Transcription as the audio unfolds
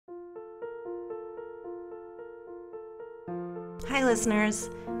Hi listeners,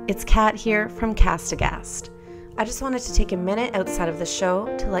 it's Kat here from Aghast. I just wanted to take a minute outside of the show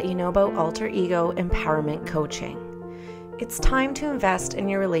to let you know about alter ego empowerment coaching. It's time to invest in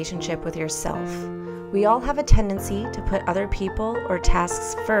your relationship with yourself. We all have a tendency to put other people or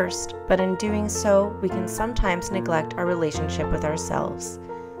tasks first, but in doing so, we can sometimes neglect our relationship with ourselves.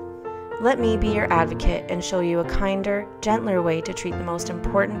 Let me be your advocate and show you a kinder, gentler way to treat the most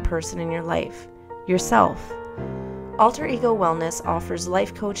important person in your life, yourself. Alter Ego Wellness offers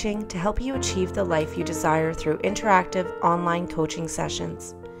life coaching to help you achieve the life you desire through interactive online coaching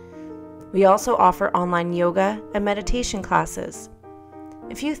sessions. We also offer online yoga and meditation classes.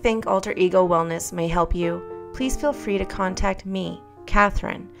 If you think Alter Ego Wellness may help you, please feel free to contact me,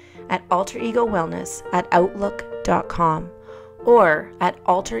 Catherine, at alteregowellness@outlook.com or at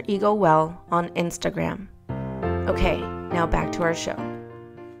alteregowell on Instagram. Okay, now back to our show.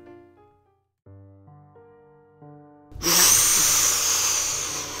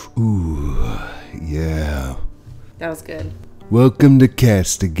 Ooh, yeah. That was good. Welcome to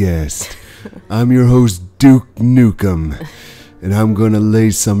Castbox. I'm your host, Duke Nukem, and I'm gonna lay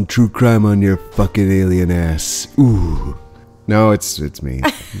some true crime on your fucking alien ass. Ooh. No, it's me.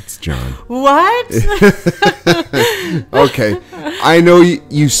 It's John. What? Okay. I know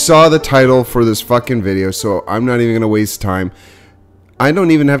you saw the title for this fucking video, so I'm not even gonna waste time. I don't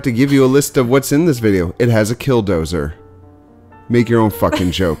even have to give you a list of what's in this video. It has a Killdozer. Make your own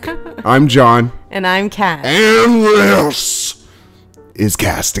fucking joke. I'm John. And I'm Kat. And this is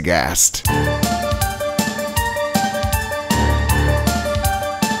Castbox.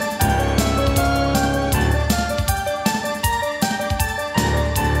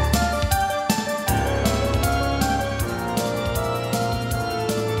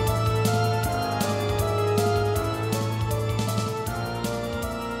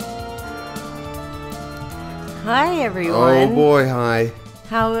 Hi, everyone. Oh boy, hi.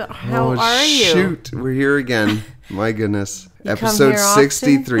 How are you? Shoot, we're here again. My goodness. You Episode come here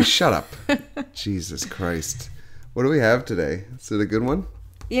 63. often? Shut up. Jesus Christ. What do we have today? Is it a good one?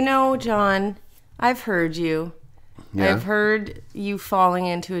 You know, John, I've heard you. Yeah. I've heard you falling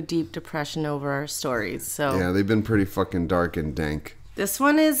into a deep depression over our stories. So Yeah, they've been pretty fucking dark and dank. this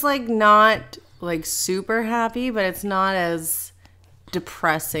one is not super happy, but it's not as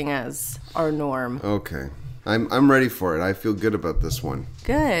depressing as our norm. Okay. I'm ready for it. I feel good about this one.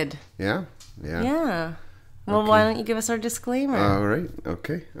 Good. Yeah? Yeah. Well, Okay. why don't you give us our disclaimer? All right.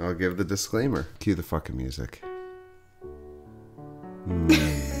 Okay. I'll give the disclaimer. Cue the fucking music.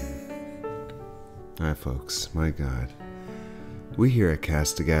 Hi, folks. My God. We here at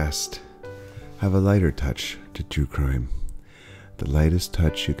Castbox have a lighter touch to true crime. The lightest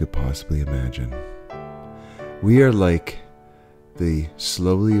touch you could possibly imagine. We are like the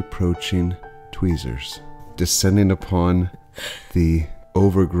slowly approaching tweezers descending upon the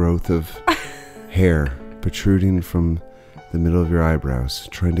overgrowth of hair protruding from the middle of your eyebrows,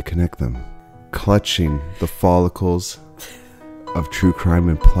 trying to connect them, clutching the follicles of true crime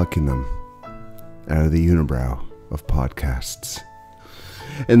and plucking them out of the unibrow of podcasts.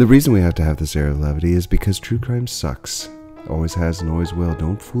 And the reason we have to have this air of levity is because true crime sucks. Always has and always will.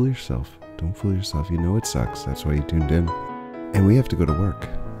 Don't fool yourself. Don't fool yourself. You know it sucks. That's why you tuned in. And we have to go to work.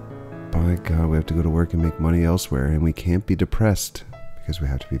 By God, we have to go to work and make money elsewhere, and we can't be depressed because we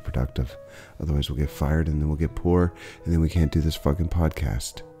have to be productive. Otherwise we'll get fired, and then we'll get poor, and then we can't do this fucking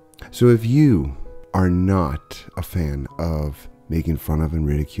podcast. So if you are not a fan of making fun of and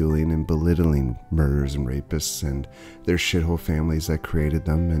ridiculing and belittling murderers and rapists and their shithole families that created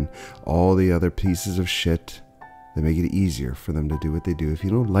them and all the other pieces of shit that make it easier for them to do what they do, if you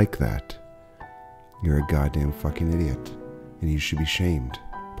don't like that, you're a goddamn fucking idiot, and you should be shamed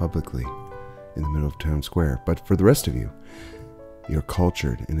publicly in the middle of town square. But for the rest of you, you're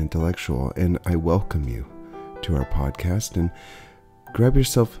cultured and intellectual, and I welcome you to our podcast. And grab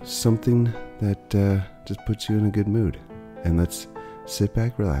yourself something that just puts you in a good mood, and let's sit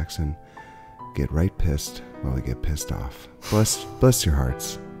back, relax, and get right pissed while we get pissed off. Bless your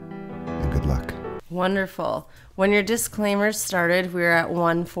hearts, and good luck. Wonderful. When your disclaimers started, we were at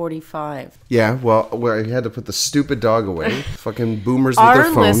 1:45. Yeah, well, I had to put the stupid dog away. Fucking boomers with Our their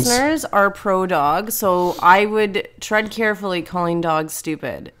phones. listeners are pro dog, so I would tread carefully calling dogs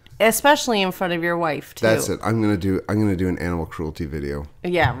stupid, especially in front of your wife too. That's it. I'm gonna do an animal cruelty video.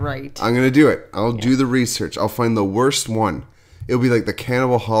 Yeah, right. I'm gonna do it. I'll do the research. I'll find the worst one. It'll be like the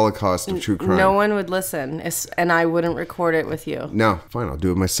cannibal holocaust of true crime. No one would listen, and I wouldn't record it with you. No, fine. I'll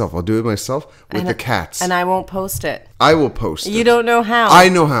do it myself. I'll do it myself with the cats. And I won't post it. I will post it. You don't know how. I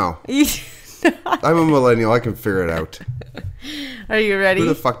know how. I'm a millennial. I can figure it out. Are you ready? Who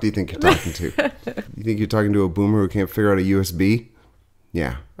the fuck do you think you're talking to? You think you're talking to a boomer who can't figure out a USB?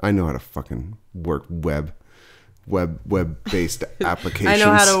 Yeah, I know how to fucking work web-based applications. I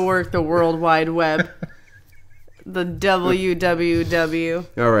know how to work the World Wide Web. The WWW.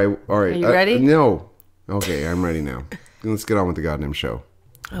 All right. Are you ready? No. Okay, I'm ready now. Let's get on with the goddamn show.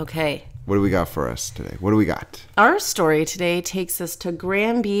 Okay. What do we got for us today? What do we got? Our story today takes us to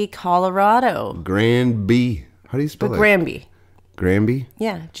Granby, Colorado. Granby. How do you spell that? Granby. Granby?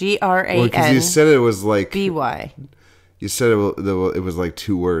 Yeah, Granby. Well, because you said it was like... BY. You said it was like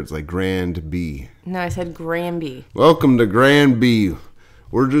two words, like Grand B. No, I said Granby. Welcome to Granby.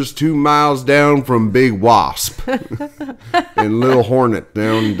 We're just 2 miles down from Big Wasp and Little Hornet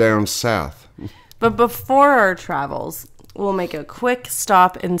down south. But before our travels, we'll make a quick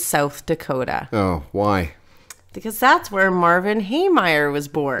stop in South Dakota. Oh, why? Because that's where Marvin HeeMeyer was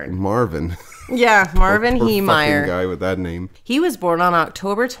born. Marvin. Yeah, Marvin Poor HeeMeyer. fucking guy with that name. He was born on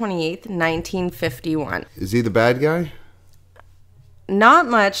October 28th, 1951. Is he the bad guy? Not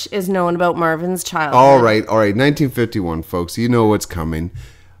much is known about Marvin's childhood. All right. 1951, folks. You know what's coming.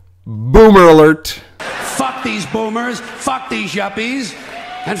 Boomer alert. Fuck these boomers, fuck these yuppies,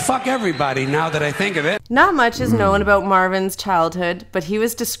 and fuck everybody now that I think of it. Not much is known about Marvin's childhood, but he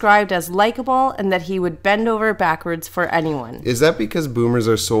was described as likable and that he would bend over backwards for anyone. Is that because boomers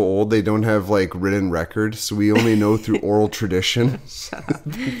are so old they don't have like written record, so we only know through oral tradition? Shut up.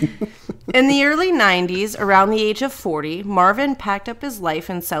 In the early 90s, around the age of 40, Marvin packed up his life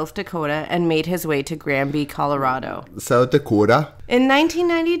in South Dakota and made his way to Granby, Colorado. South Dakota? In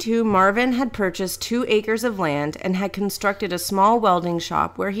 1992, Marvin had purchased 2 acres of land and had constructed a small welding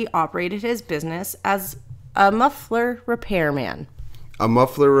shop where he operated his business as a muffler repairman. A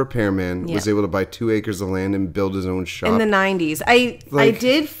muffler repairman was Yeah. able to buy 2 acres of land and build his own shop. In the 90s. I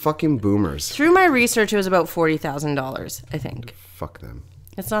did... Fucking boomers. Through my research, it was about $40,000, I think. Fuck them.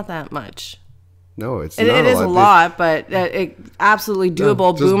 It's not that much. No, it's It not is a lot, but it absolutely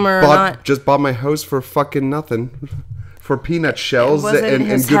doable. Boomer or not. Just bought my house for fucking nothing. For peanut shells and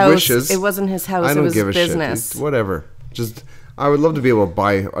his good house. wishes. It wasn't his house. I don't it was give a business. shit. Whatever. Just, I would love to be able to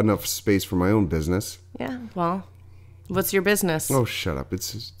buy enough space for my own business. Yeah, well, what's your business? Oh, shut up.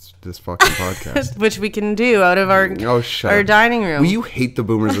 It's this fucking podcast. Which we can do out of our dining room. Well, you hate the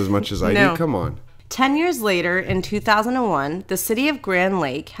boomers as much as I No. do. Come on. 10 years later, in 2001, the city of Grand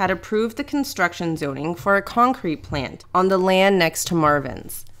Lake had approved the construction zoning for a concrete plant on the land next to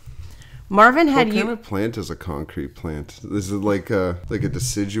Marvin's. Marvin had What kind of plant is a concrete plant? Is it like a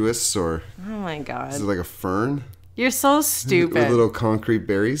deciduous or Oh my god. is it like a fern? You're so With stupid. little concrete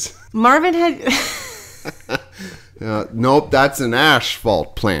berries? Marvin had Nope, that's an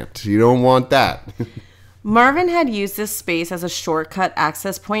asphalt plant. You don't want that. Marvin had used this space as a shortcut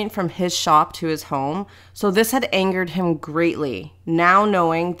access point from his shop to his home, so this had angered him greatly, now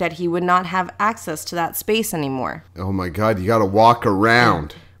knowing that he would not have access to that space anymore. Oh my god, you gotta walk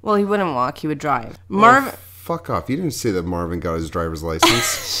around. Well, he wouldn't walk, he would drive. Oh, fuck off. You didn't say that Marvin got his driver's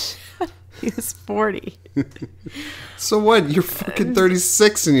license. He was 40. So what? You're fucking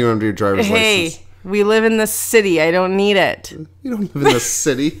 36 and you don't have your driver's license. Hey, we live in the city. I don't need it. You don't live in the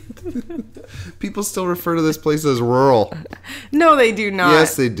city. People still refer to this place as rural. No, they do not.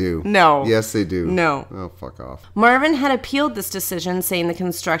 Yes, they do. No. Yes, they do. No. Oh, fuck off. Marvin had appealed this decision, saying the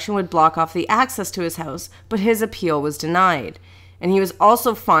construction would block off the access to his house, but his appeal was denied. And he was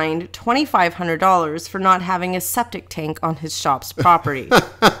also fined $2,500 for not having a septic tank on his shop's property.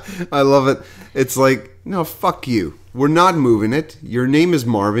 I love it. It's like, no, fuck you. We're not moving it. Your name is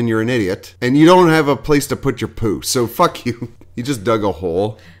Marvin. You're an idiot. And you don't have a place to put your poo. So fuck you. You just dug a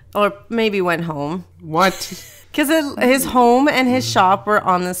hole. Or maybe went home. What? Because his home and his shop were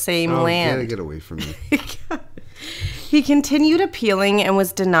on the same Oh, land. get away from me. He continued appealing and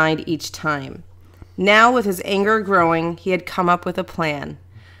was denied each time. Now, with his anger growing, he had come up with a plan.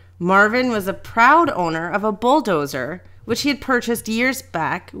 Marvin was a proud owner of a bulldozer, which he had purchased years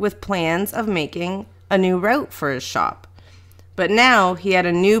back with plans of making a new route for his shop. But now he had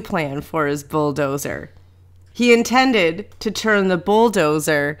a new plan for his bulldozer. He intended to turn the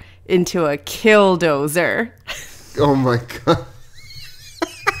bulldozer into a killdozer. Oh my god.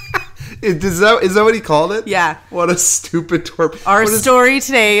 Is that what he called it? Yeah. What a stupid twerp. Our story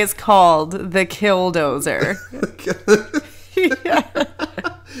today is called The Killdozer. Yeah.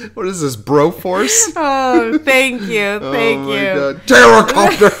 What is this, bro force? Oh, thank you. Thank Oh my you. god.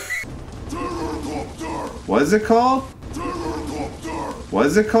 Terrorcopter! What is it called? What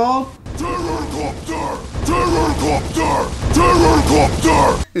is it called?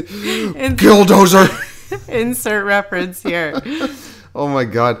 Killdozer! Insert reference here. Oh my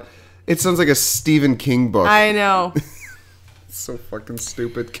god. It sounds like a Stephen King book. I know. So fucking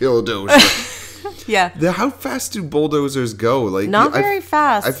stupid. Killdozer. Yeah. How fast do bulldozers go? Like, Not very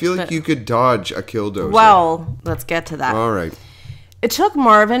fast. I feel like you could dodge a killdozer. Well, let's get to that. All right. It took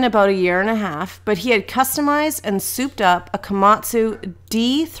Marvin about a year and a half, but he had customized and souped up a Komatsu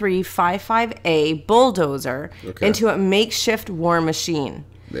D355A bulldozer into a makeshift war machine.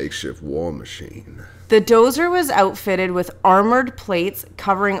 Makeshift war machine. The dozer was outfitted with armored plates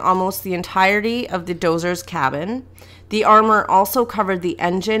covering almost the entirety of the dozer's cabin. The armor also covered the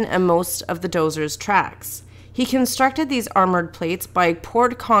engine and most of the dozer's tracks. He constructed these armored plates by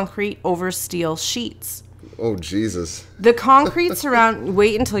poured concrete over steel sheets. Oh, Jesus. The concrete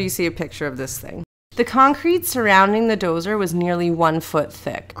wait until you see a picture of this thing. The concrete surrounding the dozer was nearly 1 foot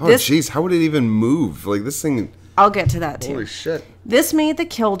thick. Oh, jeez. How would it even move? Like, this thing... I'll get to that, too. Holy shit. This made the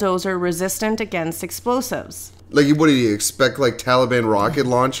Killdozer resistant against explosives. Like, what do you expect, like, Taliban rocket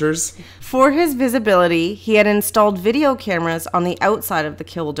launchers? For his visibility, he had installed video cameras on the outside of the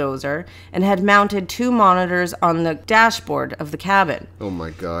Killdozer and had mounted 2 monitors on the dashboard of the cabin. Oh,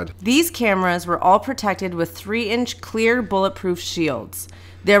 my God. These cameras were all protected with 3-inch clear bulletproof shields.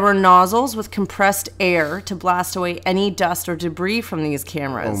 There were nozzles with compressed air to blast away any dust or debris from these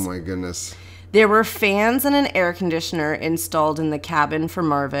cameras. Oh, my goodness. There were fans and an air conditioner installed in the cabin for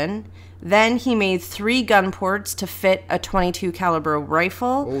Marvin. Then he made 3 gun ports to fit a .22 caliber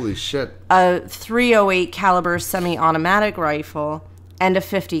rifle, Holy shit. a .308 caliber semi-automatic rifle, and a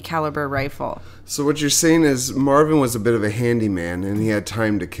 .50 caliber rifle. So what you're saying is Marvin was a bit of a handyman and he had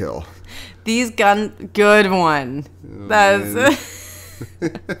time to kill. These good one. That's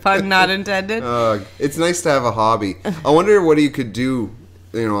pun not intended. It's nice to have a hobby. I wonder what he could do,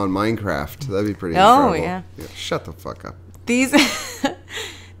 on Minecraft. That'd be pretty incredible. Yeah. Shut the fuck up.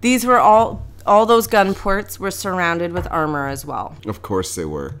 These were all those gun ports were surrounded with armor as well. Of course they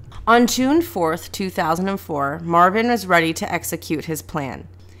were. On June 4th, 2004, Marvin was ready to execute his plan.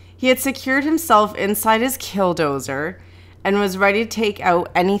 He had secured himself inside his Killdozer and was ready to take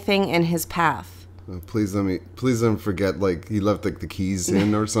out anything in his path. Please let him forget, like, he left, like, the keys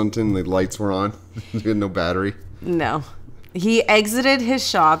in or something. The lights were on. He had no battery. No. He exited his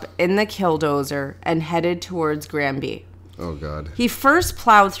shop in the Killdozer and headed towards Granby. Oh, God. He first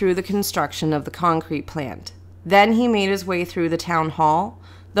plowed through the construction of the concrete plant. Then he made his way through the town hall,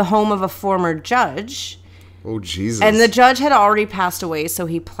 the home of a former judge. Oh, Jesus. And the judge had already passed away, so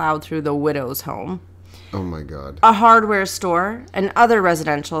he plowed through the widow's home. Oh, my God. A hardware store, and other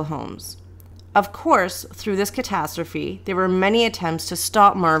residential homes. Of course, through this catastrophe, there were many attempts to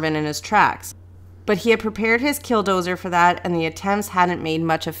stop Marvin in his tracks. But he had prepared his Killdozer for that, and the attempts hadn't made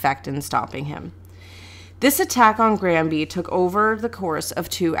much effect in stopping him. This attack on Granby took over the course of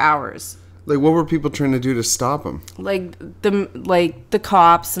 2 hours. Like, what were people trying to do to stop him? Like the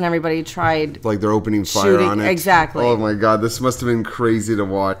cops and everybody tried. Like, they're opening fire on it? Exactly. Oh, my God. This must have been crazy to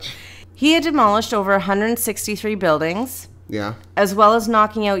watch. He had demolished over 163 buildings. Yeah. As well as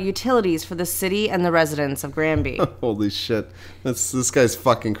knocking out utilities for the city and the residents of Granby. Holy shit. This guy's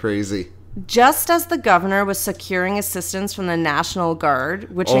fucking crazy. Just as the governor was securing assistance from the National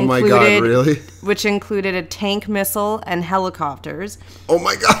Guard, which my God, really? Which included a tank missile and helicopters. Oh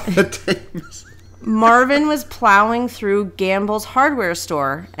my God, a tank missile. Marvin was plowing through Gamble's hardware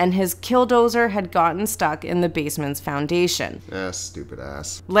store, and his Killdozer had gotten stuck in the basement's foundation. Stupid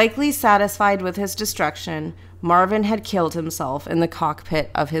ass. Likely satisfied with his destruction, Marvin had killed himself in the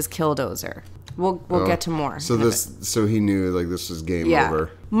cockpit of his Killdozer. We'll get to more. So he knew, like, this was game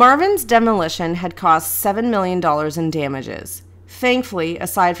over. Marvin's demolition had cost $7 million in damages. Thankfully,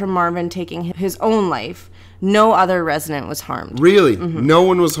 aside from Marvin taking his own life, no other resident was harmed. Really? Mm-hmm. No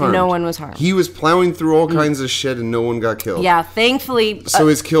one was harmed? No one was harmed. He was plowing through all kinds of shit and no one got killed? Yeah, thankfully. So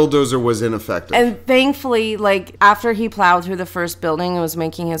his Killdozer was ineffective? And thankfully, like, after he plowed through the first building and was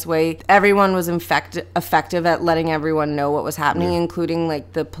making his way, everyone was effective at letting everyone know what was happening, including,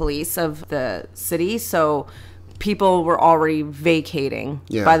 like, the police of the city. So people were already vacating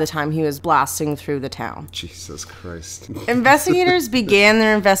by the time he was blasting through the town. Jesus Christ. Investigators began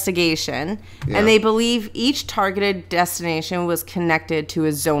their investigation, and they believe each targeted destination was connected to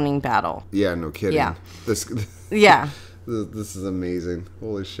a zoning battle. Yeah, no kidding. Yeah. This is amazing.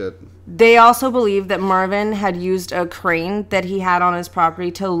 Holy shit. They also believe that Marvin had used a crane that he had on his property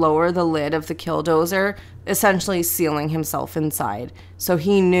to lower the lid of the Killdozer, essentially sealing himself inside. So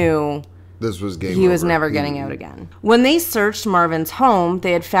he knew this was game he was over. never getting out again. When they searched Marvin's home,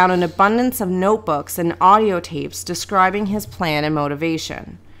 they had found an abundance of notebooks and audio tapes describing his plan and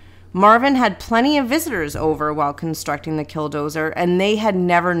motivation. Marvin had plenty of visitors over while constructing the Killdozer, and they had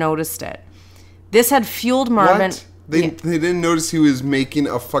never noticed it. This had fueled Marvin. What? They didn't notice he was making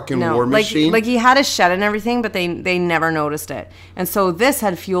a fucking war machine? Like he had a shed and everything, but they never noticed it. And so this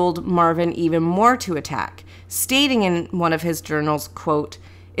had fueled Marvin even more to attack, stating in one of his journals, quote,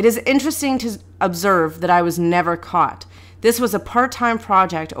 "It is interesting to observe that I was never caught. This was a part-time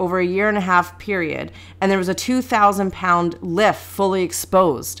project over a 1.5 year period, and there was a 2,000-pound lift fully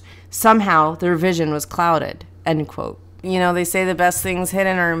exposed. Somehow, their vision was clouded," end quote. You know, they say the best things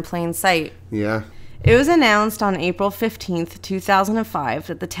hidden are in plain sight. Yeah. It was announced on April 15th, 2005,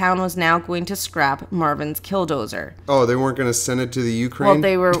 that the town was now going to scrap Marvin's Killdozer. Oh, they weren't going to send it to the Ukraine? Well,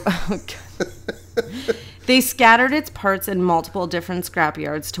 they were... They scattered its parts in multiple different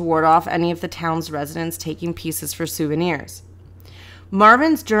scrapyards to ward off any of the town's residents taking pieces for souvenirs.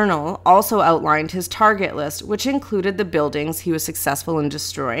 Marvin's journal also outlined his target list, which included the buildings he was successful in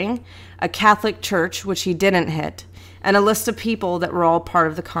destroying, a Catholic church, which he didn't hit, and a list of people that were all part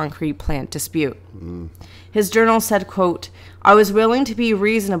of the concrete plant dispute. His journal said, quote, "I was willing to be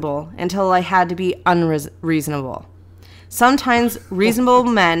reasonable until I had to be unreasonable. Sometimes reasonable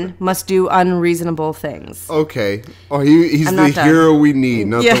men must do unreasonable things." Okay. Oh, he's the hero we need,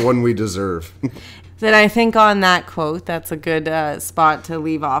 not the one we deserve. Then I think on that quote, that's a good spot to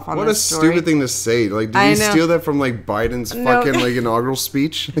leave off on this story. What a stupid thing to say. Like, did he steal that from, like, Biden's fucking, like, inaugural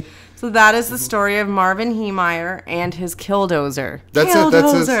speech? So that is the story of Marvin HeeMeyer and his Killdozer. That's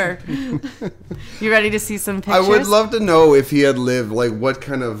Killdozer. You ready to see some pictures? I would love to know if he had lived, like, what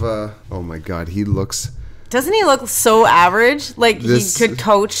kind of, oh my God, he looks... Doesn't he look so average? Like he could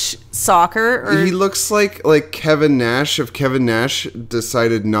coach soccer? Or... He looks like Kevin Nash if Kevin Nash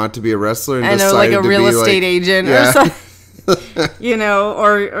decided not to be a wrestler and decided like a to real be estate agent or something. You know,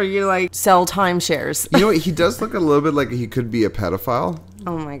 or you like sell timeshares. You know, he does look a little bit like he could be a pedophile.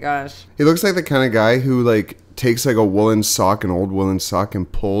 Oh my gosh. He looks like the kind of guy who like takes like a woolen sock, an old woolen sock, and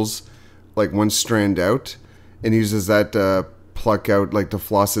pulls like one strand out and uses that pluck out, like, to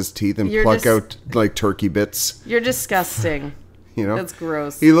floss his teeth and pluck out, like, turkey bits. You're disgusting. You know? That's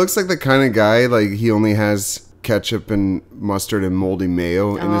gross. He looks like the kind of guy, like, he only has ketchup and mustard and moldy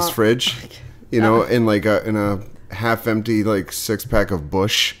mayo in his fridge. You know, in, like, in a half-empty, like, 6-pack of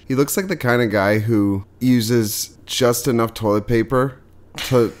Bush. He looks like the kind of guy who uses just enough toilet paper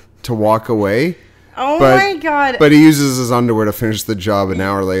to walk away. Oh my God. But he uses his underwear to finish the job an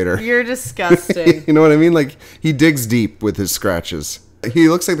hour later. You're disgusting. You know what I mean? Like, he digs deep with his scratches. He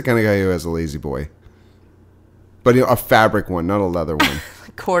looks like the kind of guy who has a lazy boy. But a fabric one, not a leather one.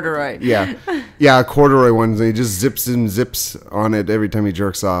 Corduroy. Yeah. Yeah, a corduroy one. And he just zips on it every time he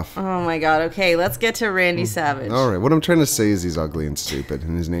jerks off. Oh my God. Okay, let's get to Randy Savage. All right. What I'm trying to say is he's ugly and stupid,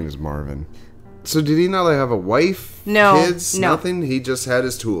 and his name is Marvin. So did he not have a wife, kids, nothing? He just had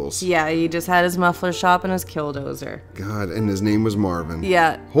his tools. Yeah, he just had his muffler shop and his Killdozer. God, and his name was Marvin.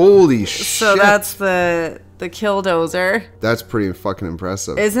 Yeah. Holy shit. So that's the Killdozer. That's pretty fucking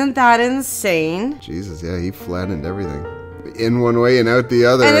impressive. Isn't that insane? Jesus, yeah, he flattened everything. In one way and out the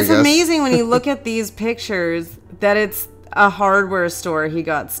other, And it's amazing when you look at these pictures that it's a hardware store he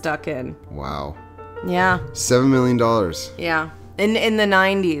got stuck in. Wow. Yeah. $7 million. Yeah. In the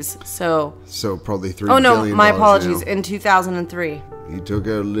 90s, so probably $3 billion. Oh no, my apologies. Now. In 2003. He took a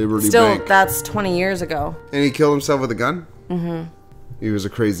Liberty Still, Bank. that's 20 years ago. And he killed himself with a gun? Mm-hmm. He was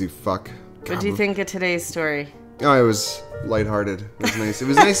a crazy fuck. What do you think of today's story? Oh, it was lighthearted. It was nice. It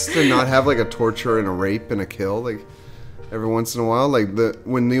was nice to not have like a torture and a rape and a kill like every once in a while. Like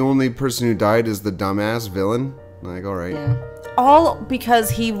when the only person who died is the dumbass villain. Like, all right. Yeah. All because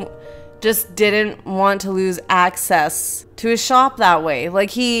he just didn't want to lose access to his shop that way. Like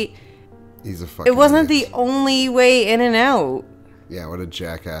he's a fucking it wasn't idiot. The only way in and out. Yeah, what a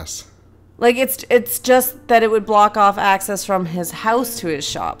jackass. Like it's just that it would block off access from his house to his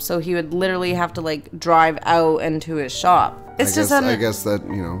shop, so he would literally have to like drive out into his shop. I guess that,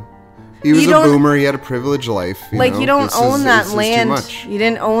 you know, he was a boomer, he had a privileged life. You don't own that land. You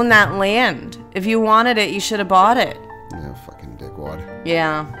didn't own that land. If you wanted it, you should have bought it. Yeah, fucking dickwad.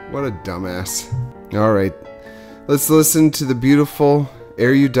 Yeah. What a dumbass. All right. Let's listen to the beautiful,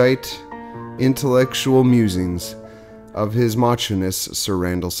 erudite, intellectual musings of his macho-ness, Sir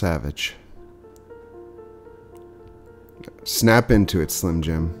Randall Savage. Snap into it, Slim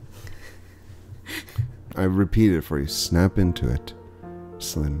Jim. I repeat it for you. Snap into it,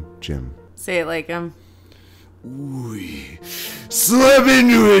 Slim Jim. Say it like him. Ooh, slap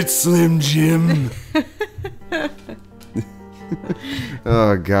into it, Slim Jim.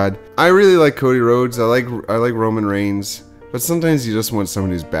 Oh God, I really like Cody Rhodes. I like Roman Reigns, but sometimes you just want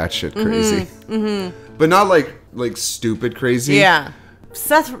someone who's batshit crazy, but not like stupid crazy. Yeah,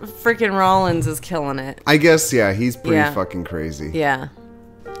 Seth freaking Rollins is killing it. I guess, yeah, he's pretty fucking crazy. Yeah,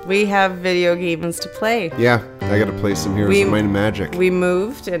 We have video games to play. Yeah, I gotta play some Heroes of Might and Magic. We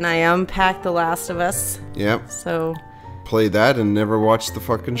moved, and I unpacked The Last of Us. Yep. So... play that and never watch the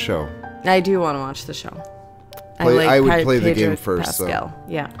fucking show. I do want to watch the show. I would play the Pedro game first, Pascal. though.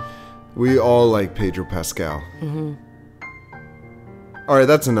 Yeah. We all like Pedro Pascal. Mm-hmm. All right,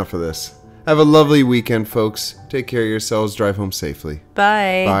 that's enough of this. Have a lovely weekend, folks. Take care of yourselves. Drive home safely.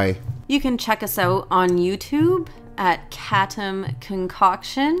 Bye. Bye. You can check us out on YouTube at Catam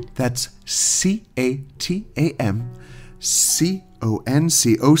Concoction. That's CATAM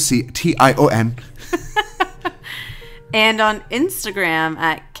CONCOCTION. And on Instagram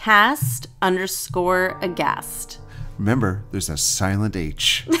at cast_Aghast. Remember, there's a silent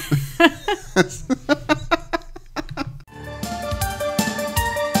H.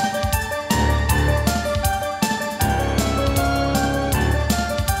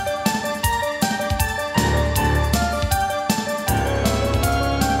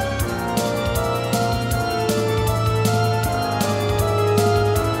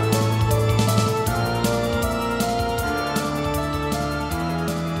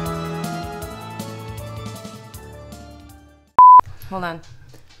 Hold on.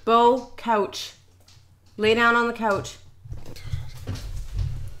 Bo, couch. Lay down on the couch.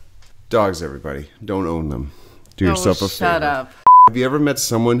 Dogs, everybody. Don't own them. Do yourself a favor. Shut up. Have you ever met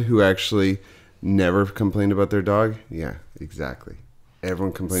someone who actually never complained about their dog? Yeah, exactly.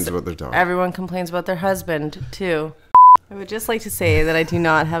 Everyone complains about their dog. Everyone complains about their husband, too. I would just like to say that I do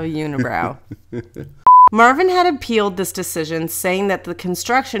not have a unibrow. Marvin had appealed this decision, saying that the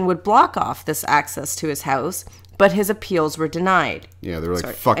construction would block off this access to his house, but his appeals were denied. Yeah, they're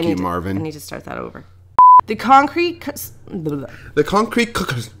like, fuck you, Marvin. I need to start that over. The concrete... The concrete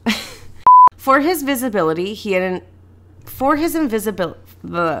cookers. For his visibility, he had For his invisibility...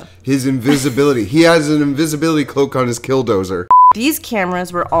 His invisibility. He has an invisibility cloak on his Killdozer. These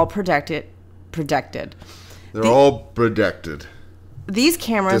cameras were all protected. They're all protected. These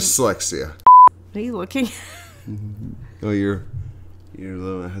cameras... Dyslexia. What are you looking at? Oh, your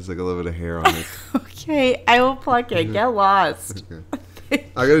little has like a little bit of hair on it. Okay, I will pluck it. Get lost. Okay.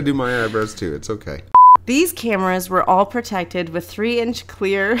 I gotta do my eyebrows too. It's okay. These cameras were all protected with 3-inch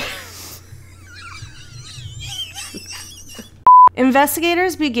clear...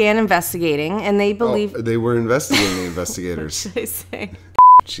 Investigators began investigating, and they believe... Oh, they were investigating the investigators. What should I say?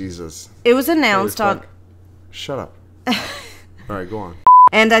 Jesus. It was announced on... Shut up. All right, go on.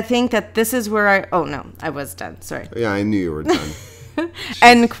 And I think that this is where I... Oh, no. I was done. Sorry. Yeah, I knew you were done.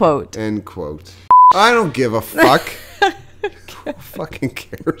 End quote. End quote. I don't give a fuck. Who fucking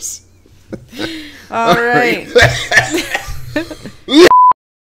cares? All right.